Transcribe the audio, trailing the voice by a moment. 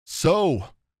So,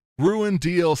 Ruin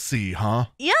DLC, huh?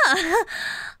 Yeah.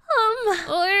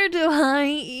 Where do I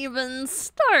even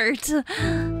start?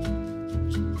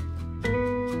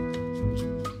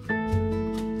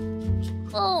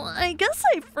 Well, I guess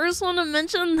I first want to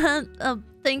mention that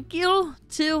thank you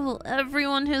to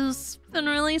everyone who's been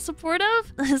really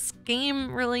supportive. This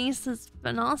game release has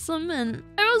been awesome, and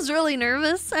I was really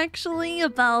nervous actually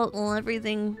about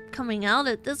everything coming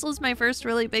out. This was my first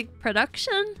really big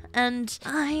production, and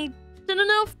I didn't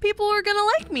know if people were gonna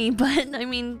like me, but I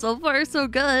mean, so far so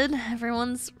good.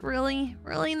 Everyone's really,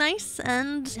 really nice,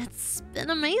 and it's been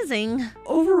amazing.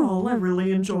 Overall, I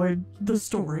really enjoyed the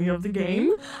story of the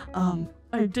game.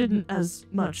 I didn't as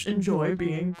much enjoy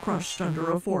being crushed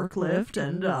under a forklift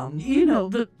and, you know,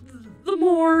 the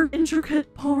more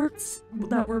intricate parts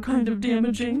that were kind of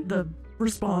damaging. The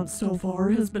response so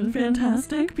far has been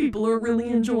fantastic. People are really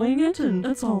enjoying it, and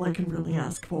that's all I can really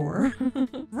ask for.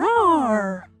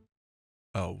 Roar!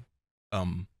 Oh,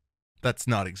 that's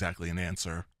not exactly an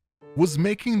answer. Was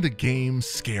making the game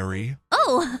scary?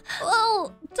 Oh,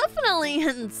 well, definitely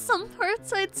in some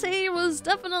parts I'd say it was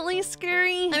definitely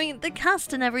scary. I mean, the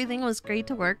cast and everything was great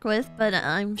to work with, but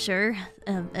I'm sure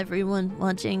everyone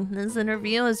watching this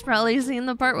interview has probably seen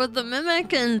the part with the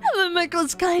Mimic, and the Mimic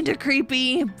was kind of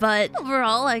creepy, but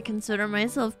overall I consider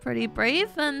myself pretty brave,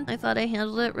 and I thought I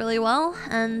handled it really well.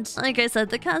 And like I said,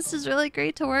 the cast is really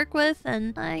great to work with,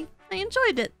 and I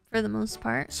enjoyed it for the most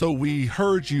part. So we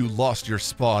heard you lost your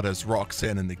spot as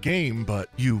Roxanne in the game, but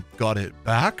you got it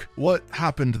back? What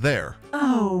happened there?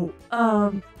 Oh,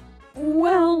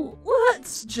 well,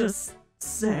 let's just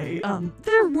say,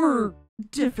 there were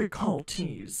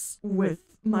difficulties with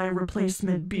my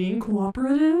replacement being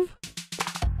cooperative.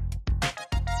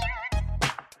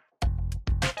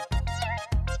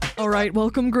 Alright,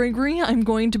 welcome Gregory. I'm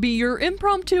going to be your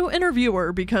impromptu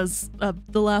interviewer because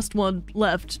the last one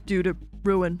left due to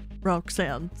ruin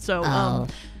Roxanne. So,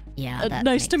 yeah,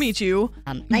 nice to meet you.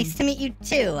 Nice to meet you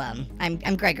too.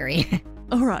 I'm Gregory.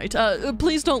 Alright,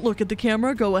 please don't look at the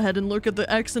camera. Go ahead and look at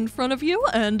the X in front of you,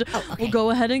 and we'll go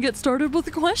ahead and get started with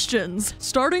the questions.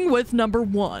 Starting with number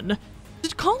 1.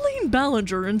 Did Colleen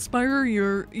Ballinger inspire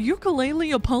your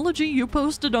ukulele apology you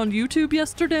posted on YouTube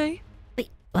yesterday? Wait,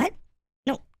 what?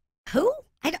 No, who?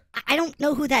 I don't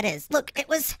know who that is. Look, it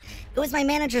was my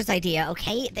manager's idea,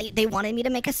 okay? They wanted me to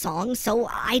make a song, so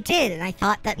I did, and I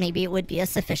thought that maybe it would be a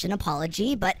sufficient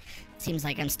apology, but it seems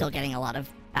like I'm still getting a lot of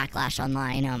backlash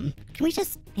online.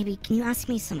 Can you ask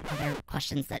me some other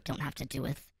questions that don't have to do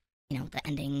with, you know, the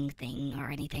ending thing or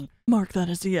anything? Mark that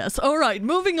as a yes. All right,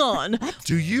 moving on.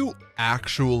 Do you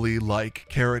actually like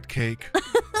carrot cake?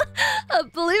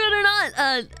 Believe it or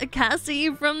not, Cassie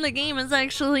from the game is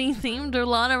actually themed a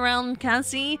lot around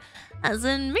Cassie, as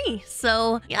in me.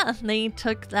 So yeah, they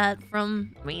took that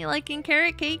from me liking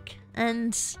carrot cake,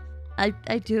 and I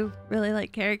do really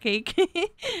like carrot cake.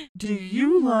 Do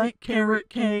you like carrot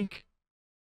cake?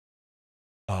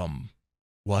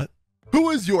 What? Who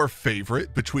is your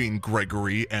favorite between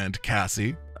Gregory and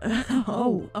Cassie?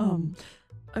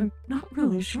 I'm not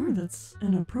really sure that's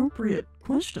an appropriate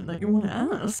question that you want to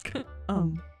ask.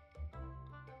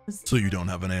 So you don't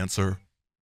have an answer?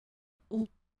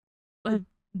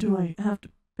 Do I have to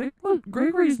pick one?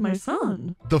 Gregory's my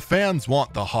son. The fans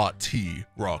want the hot tea,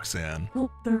 Roxanne.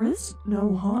 Well, there is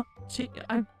no hot tea.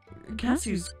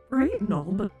 Cassie's great and all,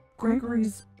 but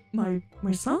Gregory's my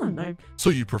son. So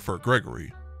you prefer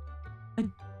Gregory?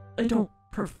 I don't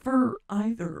prefer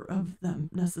either of them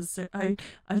necessarily.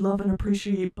 I love and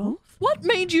appreciate both. What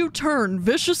made you turn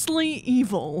viciously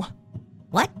evil?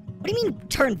 What? What do you mean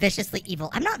turn viciously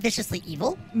evil? I'm not viciously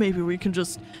evil. Maybe we can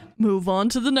just move on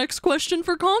to the next question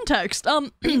for context.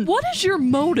 What is your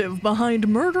motive behind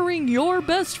murdering your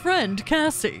best friend,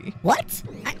 Cassie? What?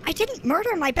 I didn't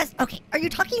murder my best... Okay, are you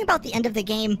talking about the end of the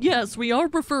game? Yes, we are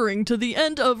referring to the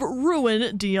end of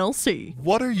Ruin DLC.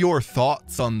 What are your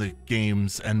thoughts on the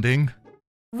game's ending?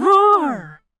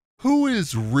 Roar! Who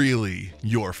is really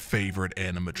your favorite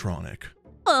animatronic?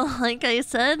 Well, like I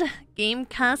said, Game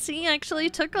Cassie actually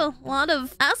took a lot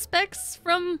of aspects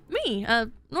from me,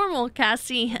 normal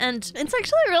Cassie, and it's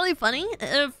actually really funny.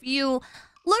 If you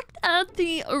looked at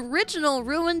the original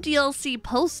Ruin DLC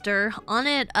poster, on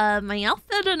it, my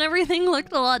outfit and everything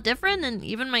looked a lot different, and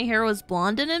even my hair was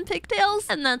blonde and in pigtails,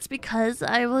 and that's because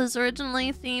I was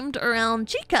originally themed around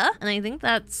Chica, and I think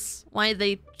that's why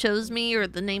they chose me, or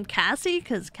the name Cassie,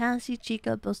 because Cassie,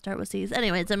 Chica, both start with C's.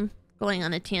 Anyways, I'm going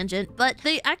on a tangent, but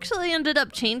they actually ended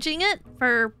up changing it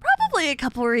for probably a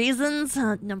couple reasons.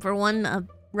 Number one,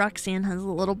 Roxanne has a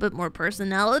little bit more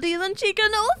personality than Chica.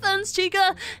 No offense,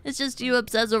 Chica. It's just you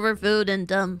obsess over food,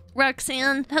 and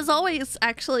Roxanne has always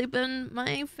actually been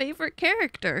my favorite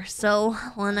character. So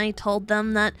when I told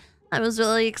them that I was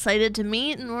really excited to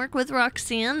meet and work with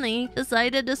Roxanne, they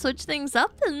decided to switch things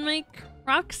up and make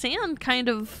Roxanne kind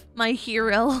of my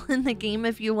hero in the game,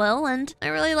 if you will, and I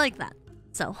really like that.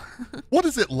 So. What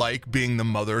is it like being the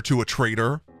mother to a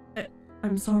traitor?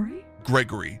 I'm sorry?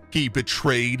 Gregory. He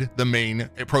betrayed the main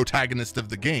protagonist of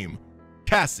the game,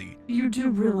 Cassie. You do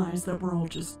realize that we're all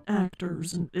just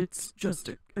actors and it's just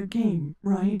a game,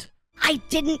 right? I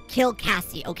didn't kill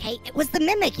Cassie, okay? It was the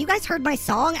mimic. You guys heard my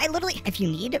song? I literally, if you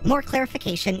need more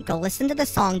clarification, go listen to the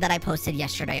song that I posted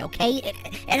yesterday, okay?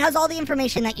 It has all the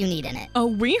information that you need in it. Oh,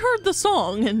 we heard the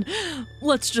song, and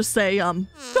let's just say,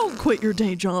 don't quit your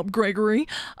day job, Gregory.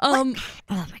 Oh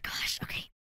my gosh, okay.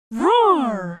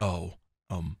 Roar! Oh,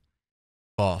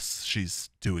 boss, she's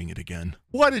doing it again.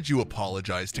 Why did you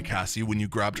apologize to Cassie when you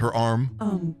grabbed her arm?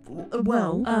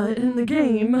 Well, in the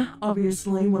game,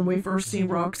 obviously, when we first see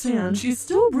Roxanne, she's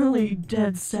still really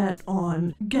dead set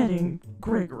on getting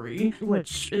Gregory,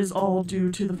 which is all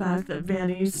due to the fact that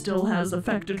Vanny still has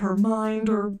affected her mind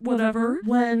or whatever.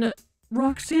 When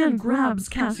Roxanne grabs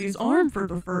Cassie's arm for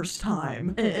the first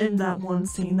time, in that one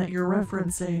scene that you're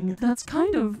referencing, that's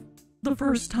kind of the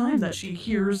first time that she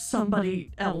hears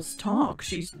somebody else talk.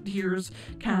 She hears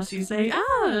Cassie say,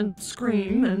 ah, and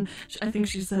scream, and I think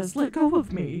she says, let go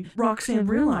of me. Roxanne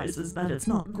realizes that it's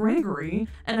not Gregory,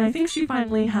 and I think she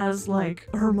finally has, like,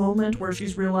 her moment where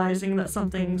she's realizing that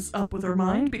something's up with her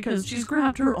mind, because she's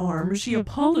grabbed her arm, she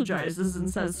apologizes and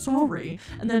says sorry,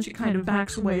 and then she kind of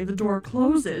backs away, the door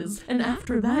closes, and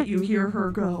after that you hear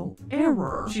her go,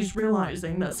 error. She's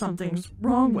realizing that something's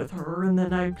wrong with her, and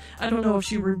then I don't know if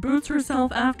she reboots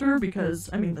herself after, because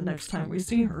I mean the next time we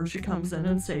see her she comes in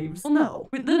and saves, well no,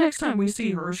 the next time we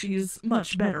see her she's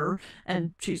much better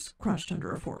and she's crushed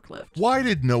under a forklift. Why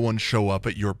did no one show up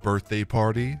at your birthday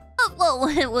party? Well,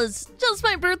 it was just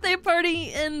my birthday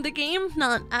party in the game,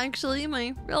 not actually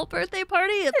my real birthday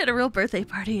party. If I had a real birthday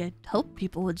party, I'd hope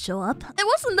people would show up. It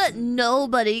wasn't that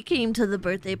nobody came to the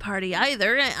birthday party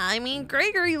either. I mean,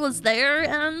 Gregory was there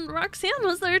and Roxanne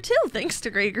was there too, thanks to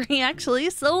Gregory actually,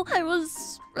 so I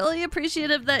was really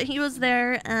appreciative that he was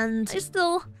there, and I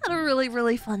still had a really,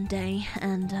 really fun day,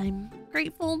 and I'm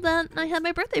grateful that I had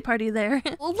my birthday party there.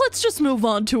 Well, let's just move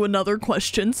on to another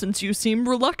question since you seem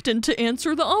reluctant to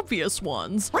answer the obvious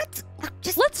ones. What?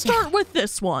 Let's start with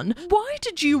this one. Why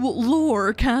did you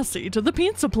lure Cassie to the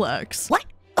Pizzaplex? What?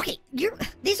 Okay,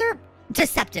 these are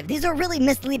deceptive. These are really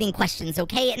misleading questions,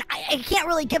 okay? And I can't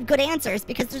really give good answers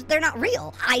because they're not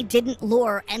real. I didn't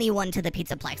lure anyone to the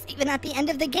Pizzaplex. Even at the end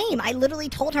of the game, I literally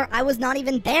told her I was not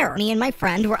even there. Me and my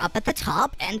friend were up at the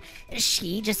top, and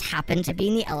she just happened to be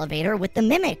in the elevator with the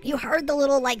mimic. You heard the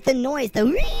little, like, the noise, the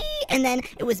wee, and then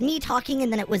it was me talking,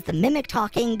 and then it was the mimic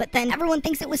talking, but then everyone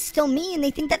thinks it was still me, and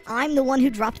they think that I'm the one who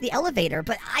dropped the elevator,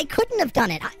 but I couldn't have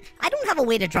done it. I don't have a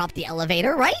way to drop the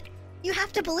elevator, right? You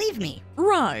have to believe me.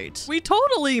 Right. We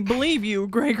totally believe you,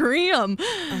 Gregory.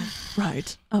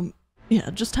 Right. Yeah,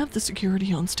 just have the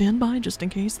security on standby just in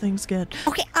case things get...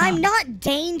 Okay, I'm not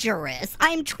dangerous.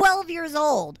 I'm 12 years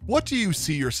old. What do you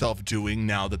see yourself doing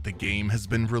now that the game has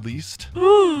been released?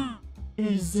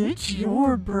 Is it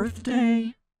your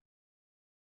birthday?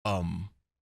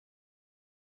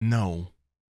 No.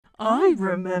 I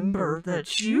remember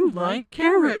that you like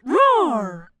carrot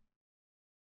roar.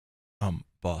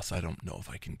 Boss, I don't know if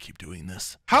I can keep doing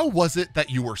this. How was it that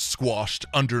you were squashed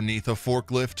underneath a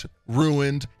forklift,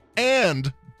 ruined,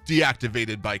 and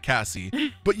deactivated by Cassie,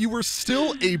 but you were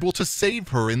still able to save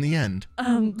her in the end?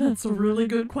 That's a really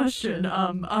good question.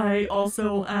 I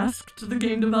also asked the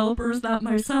game developers that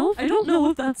myself. I don't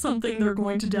know if that's something they're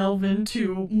going to delve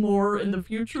into more in the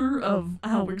future of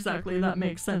how exactly that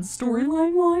makes sense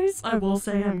storyline-wise. I will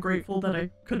say I'm grateful that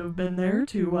I could have been there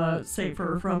to save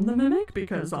her from the mimic,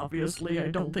 because obviously I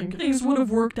don't think things would have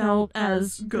worked out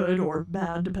as good or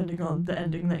bad depending on the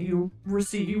ending that you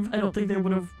receive. I don't think they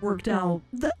would have worked out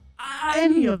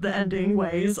any of the ending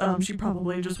ways. She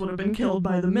probably just would have been killed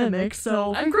by the mimic,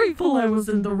 so I'm grateful I was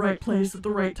in the right place at the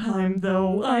right time,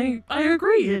 though I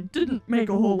agree, it didn't make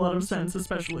a whole lot of sense,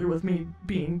 especially with me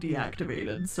being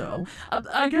deactivated, so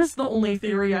I guess the only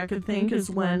theory I could think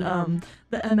is when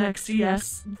the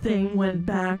MXCS thing went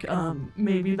back,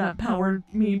 maybe that powered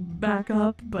me back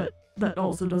up, but that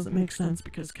also doesn't make sense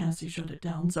because Cassie shut it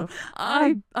down, so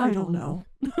I don't know.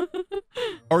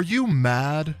 Are you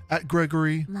mad at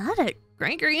Gregory? Mad at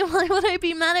Gregory? Why would I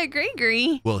be mad at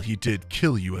Gregory? Well, he did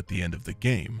kill you at the end of the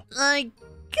game. I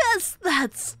guess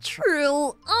that's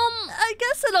true. I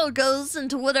guess it all goes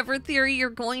into whatever theory you're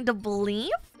going to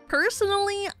believe.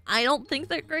 Personally, I don't think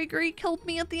that Gregory killed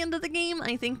me at the end of the game.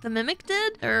 I think the Mimic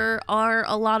did. There are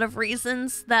a lot of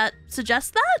reasons that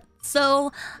suggest that.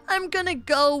 So I'm gonna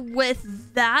go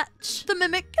with that. The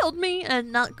Mimic killed me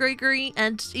and not Gregory.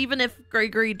 And even if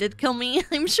Gregory did kill me,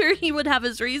 I'm sure he would have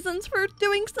his reasons for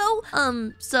doing so.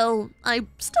 So I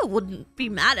still wouldn't be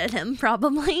mad at him,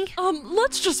 probably.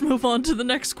 Let's just move on to the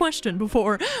next question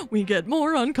before we get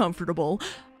more uncomfortable.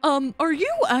 Are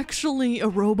you actually a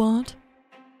robot?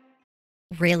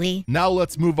 Really? Now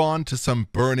let's move on to some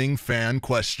burning fan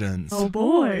questions. Oh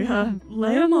boy,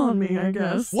 lay 'em on me, I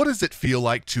guess. What does it feel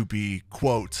like to be,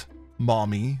 quote,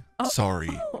 mommy? Sorry.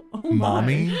 Oh my.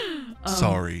 Mommy?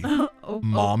 Sorry.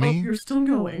 Mommy? You're still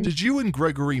going. Did you and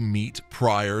Gregory meet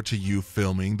prior to you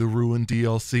filming the Ruin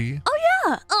DLC? Oh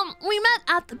yeah, we met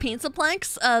at the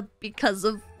Pizzaplex, because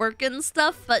of work and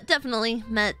stuff, but definitely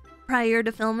met prior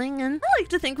to filming, and I like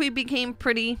to think we became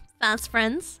pretty fast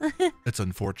friends. It's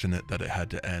unfortunate that it had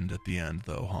to end at the end,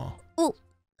 though, huh? Well,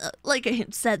 like I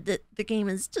had said, that the game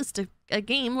is just a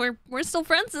game. We're still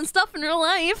friends and stuff in real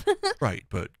life. Right,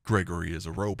 but Gregory is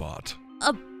a robot.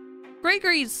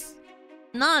 Gregory's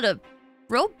not a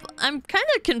robot. I'm kind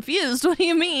of confused. What do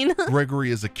you mean?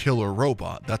 Gregory is a killer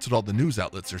robot. That's what all the news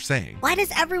outlets are saying. Why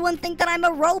does everyone think that I'm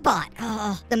a robot?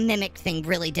 Oh, the Mimic thing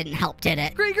really didn't help, did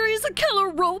it? Gregory's a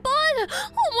killer robot?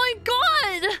 Oh my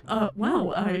god!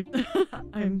 Wow,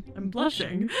 I'm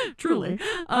blushing, truly.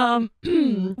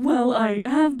 Well, I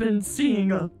have been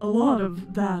seeing a lot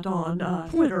of that on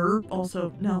Twitter,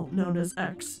 also now known as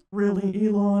X. Really,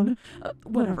 Elon?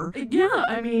 Whatever. Yeah,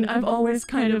 I mean, I've always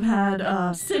kind of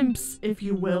had simps, if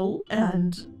you will,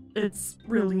 and it's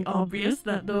really obvious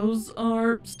that those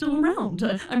are still around.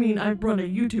 I mean, I run a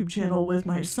YouTube channel with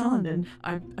my son, and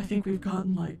I think we've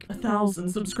gotten like 1,000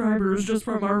 subscribers just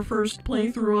from our first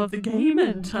playthrough of the game,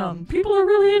 and people are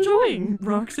really enjoying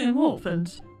Roxanne Wolf,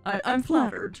 and I'm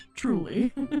flattered,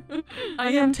 truly.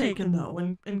 I am taken, though,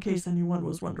 in case anyone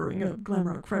was wondering.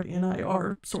 Glamrock Freddy and I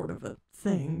are sort of a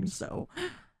thing, so,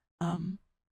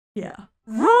 yeah.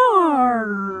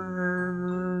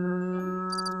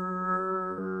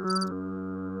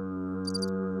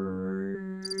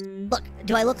 Look,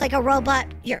 do I look like a robot?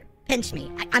 Here, pinch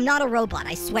me. I'm not a robot,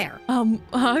 I swear. I'm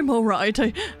alright.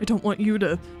 I don't want you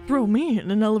to throw me in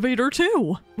an elevator,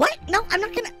 too. What? No, I'm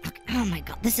not gonna... Oh my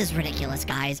god, this is ridiculous,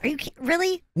 guys. Are you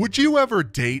really? Would you ever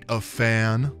date a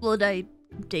fan? Would I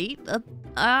date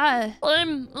well,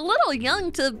 I'm a little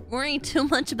young to worry too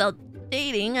much about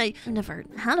dating. I never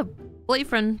had a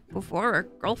boyfriend before, or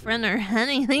girlfriend, or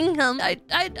anything. I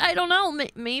don't know.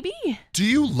 Maybe. Do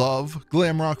you love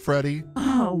Glamrock Freddy?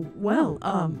 Oh, well,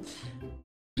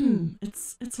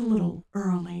 it's a little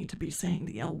early to be saying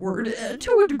the L word.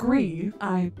 To a degree,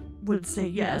 I would say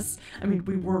yes. I mean,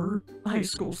 we were high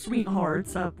school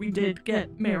sweethearts. We did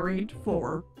get married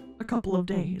for a couple of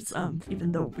days,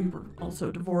 even though we were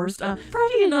also divorced.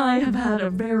 Freddie and I have had a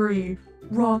very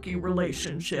rocky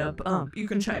relationship. You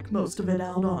can check most of it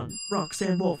out on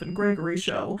Roxanne Wolf and Gregory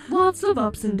show. Lots of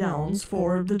ups and downs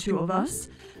for the two of us.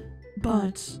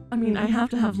 But, I mean, I have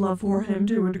to have love for him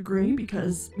to a degree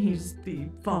because he's the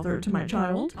father to my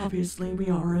child. Obviously, we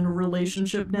are in a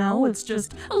relationship now. It's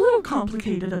just a little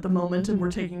complicated at the moment and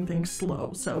we're taking things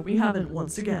slow. So we haven't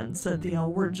once again said the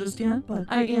L word just yet, but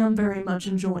I am very much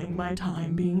enjoying my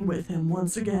time being with him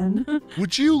once again.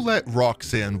 Would you let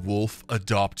Roxanne Wolf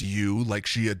adopt you like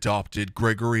she adopted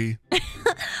Gregory?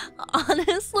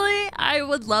 Honestly, I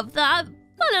would love that.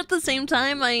 But at the same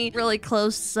time, I'm really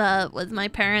close with my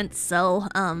parents, so,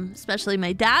 especially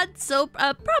my dad, so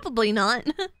probably not.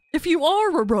 If you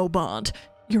are a robot,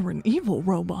 you're an evil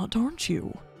robot, aren't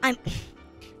you?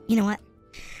 You know what?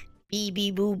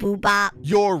 Beep boo boo bop.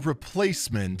 Your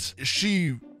replacement,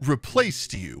 she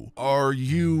replaced you. Are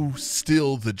you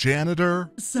still the janitor?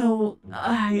 So,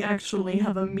 I actually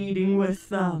have a meeting with,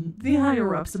 the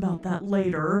higher-ups about that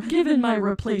later. Given my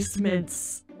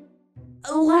replacement's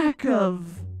a lack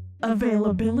of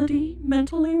availability,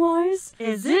 mentally wise.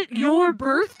 Is it your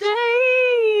birthday?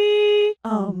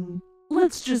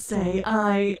 Let's just say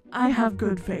I have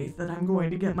good faith that I'm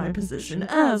going to get my position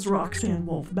as Roxanne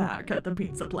Wolf back at the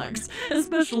Pizzaplex,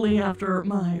 especially after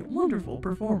my wonderful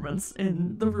performance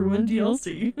in the Ruin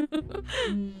DLC.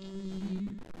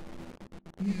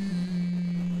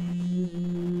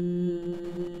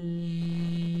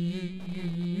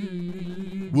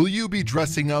 Will you be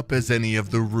dressing up as any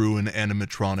of the Ruin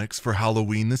animatronics for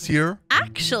Halloween this year?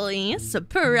 Actually,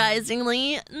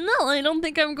 surprisingly, no, I don't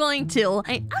think I'm going to.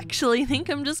 I actually think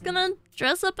I'm just gonna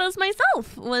dress up as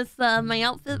myself with my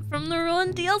outfit from the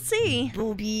Ruined DLC.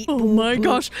 Booby. Oh my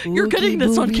gosh, you're getting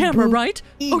this on camera, right?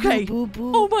 Okay.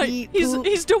 Oh my,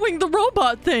 he's doing the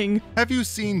robot thing. Have you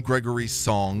seen Gregory's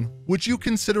song? Would you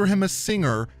consider him a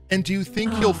singer? And do you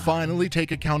think he'll finally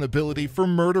take accountability for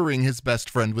murdering his best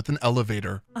friend with an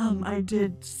elevator? I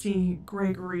did see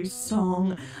Gregory's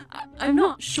song. I'm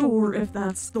not sure if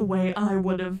that's the way I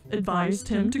would have advised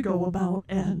him to go about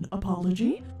an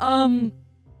apology. You're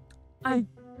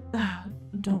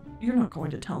not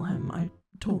going to tell him I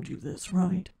told you this,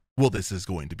 right? Well, this is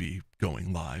going to be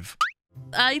going live.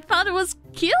 I thought it was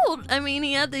cute. I mean,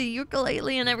 he had the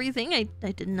ukulele and everything. I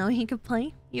didn't know he could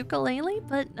play ukulele,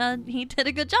 but he did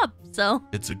a good job, so.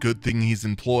 It's a good thing he's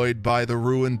employed by the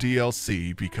Ruined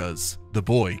DLC because the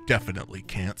boy definitely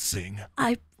can't sing.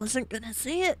 I wasn't gonna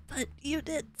say it, but you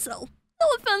did, so no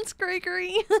offense,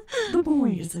 Gregory. The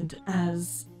boy isn't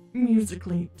as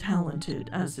musically talented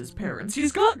as his parents.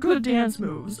 He's got good dance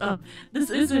moves. This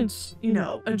isn't,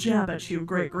 a jab at you,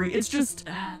 Gregory. It's just,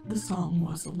 the song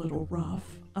was a little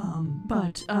rough.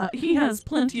 But he has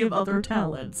plenty of other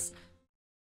talents.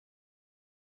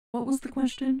 What was the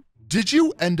question? Did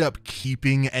you end up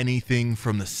keeping anything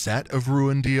from the set of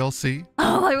Ruined DLC?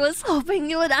 Oh, I was hoping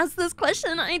you would ask this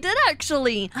question. I did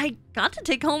actually. I got to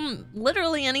take home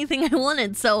literally anything I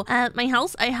wanted. So at my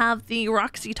house, I have the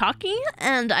Roxy Talkie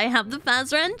and I have the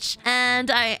Faz Wrench. And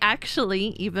I actually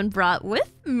even brought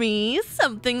with me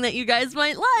something that you guys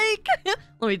might like.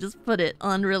 Let me just put it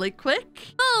on really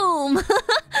quick. Boom!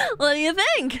 What do you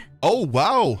think? Oh,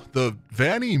 wow. The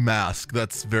Vanny mask.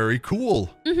 That's very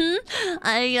cool.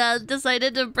 I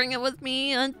decided to bring it with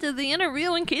me to the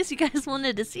interview in case you guys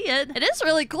wanted to see it. It is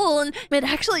really cool, and it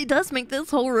actually does make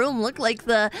this whole room look like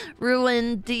the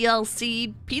Ruined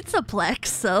DLC Pizzaplex,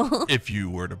 so. If you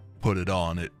were to put it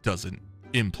on, it doesn't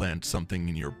implant something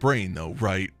in your brain, though,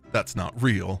 right? That's not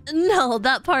real. No,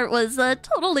 that part was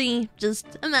totally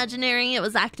just imaginary. It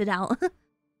was acted out.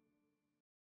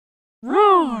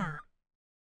 Roar!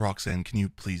 Roxanne, can you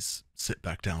please sit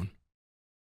back down?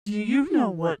 Do you know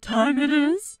what time it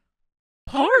is?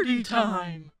 Party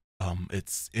time!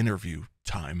 It's interview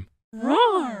time.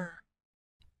 Roar!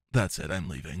 That's it, I'm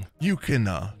leaving. You can,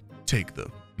 take the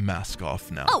mask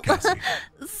off now, Oh, Cassie.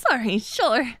 sorry,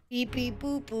 sure. Beep beep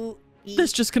boop boop.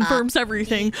 This just confirms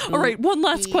everything. All right, one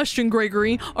last question,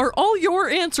 Gregory. Are all your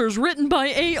answers written by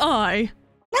AI?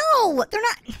 No, they're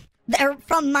not. They're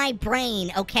from my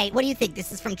brain, okay? What do you think?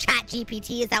 This is from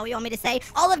ChatGPT? Is that what you want me to say?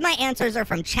 All of my answers are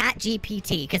from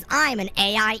ChatGPT, because I'm an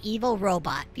AI evil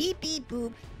robot. Beep, beep,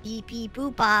 boop, beep, beep,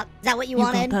 boop, bop. Is that what you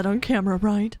wanted? You got that on camera,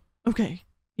 right? Okay,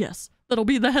 yes. That'll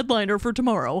be the headliner for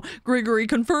tomorrow. Gregory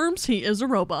confirms he is a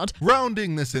robot.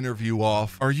 Rounding this interview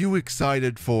off, are you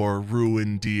excited for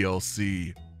Ruined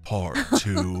DLC Part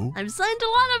 2? I've signed a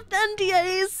lot of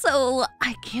NDAs, so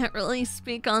I can't really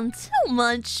speak on too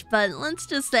much, but let's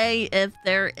just say if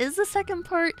there is a second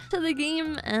part to the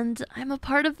game and I'm a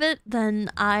part of it, then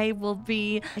I will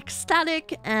be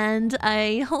ecstatic, and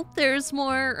I hope there's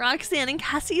more Roxanne and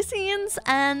Cassie scenes,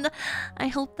 and I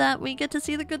hope that we get to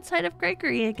see the good side of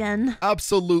Gregory again.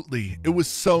 Absolutely. It was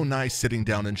so nice sitting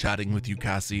down and chatting with you,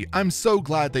 Cassie. I'm so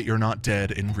glad that you're not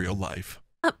dead in real life.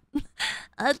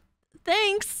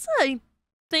 Thanks, I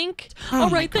think.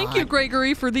 All right, thank you,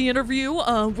 Gregory, for the interview.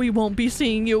 We won't be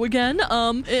seeing you again.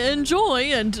 Enjoy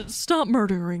and stop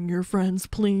murdering your friends,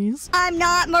 please. I'm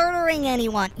not murdering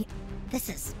anyone. This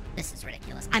is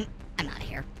ridiculous. I'm out of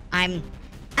here. I'm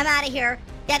out of here.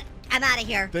 I'm out of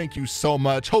here. Thank you so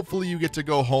much. Hopefully you get to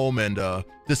go home and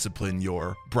discipline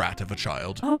your brat of a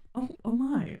child. Oh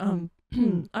my.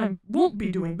 I won't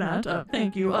be doing that.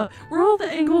 Thank you. Were all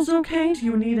the angles okay? Do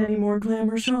you need any more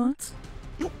glamour shots?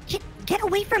 No, get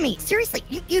away from me. Seriously,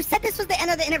 you said this was the end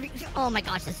of the interview. Oh my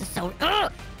gosh, this is so...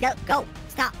 Go.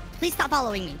 Stop. Please stop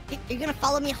following me. You're gonna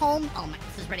follow me home? Oh my,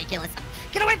 this is ridiculous.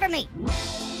 Get away from me.